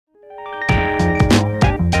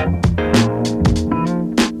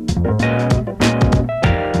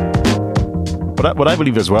what I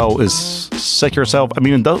believe as well is set yourself. I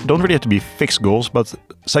mean, don't really have to be fixed goals, but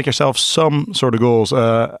set yourself some sort of goals.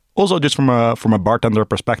 Also, just from a bartender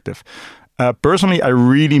perspective. Personally, I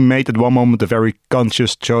really made at one moment a very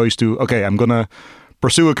conscious choice to, okay, I'm gonna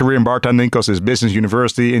pursue a career in bartending because this business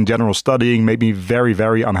university in general studying made me very,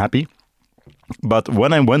 very unhappy. But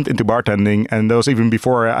when I went into bartending, and that was even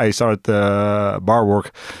before I started bar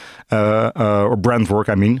work or brand work,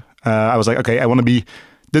 I was like, okay, I want to be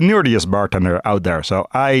the nerdiest bartender out there. So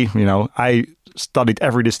I studied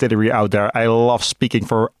every distillery out there. I love speaking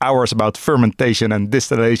for hours about fermentation and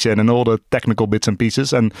distillation and all the technical bits and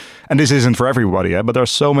pieces. And this isn't for everybody, but there are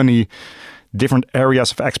so many different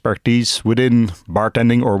areas of expertise within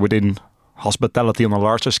bartending or within hospitality on a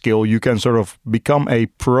larger scale. You can sort of become a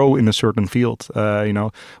pro in a certain field,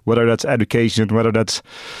 whether that's education, whether that's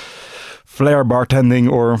flair bartending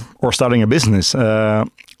or starting a business.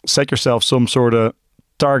 Set yourself some sort of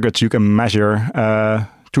targets you can measure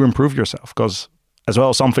to improve yourself. Because as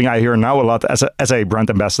well, something I hear now a lot as a brand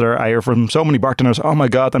ambassador, I hear from so many bartenders, oh my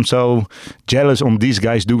God, I'm so jealous on these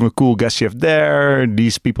guys doing a cool guest shift there,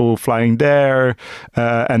 these people flying there,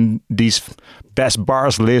 and these best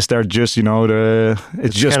bars list, they're just,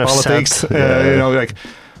 it's just politics.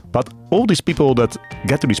 But all these people that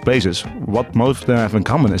get to these places, what most of them have in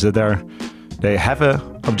common is that they have an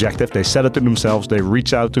objective, they set it to themselves, they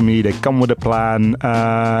reach out to me, they come with a plan,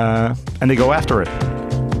 and they go after it.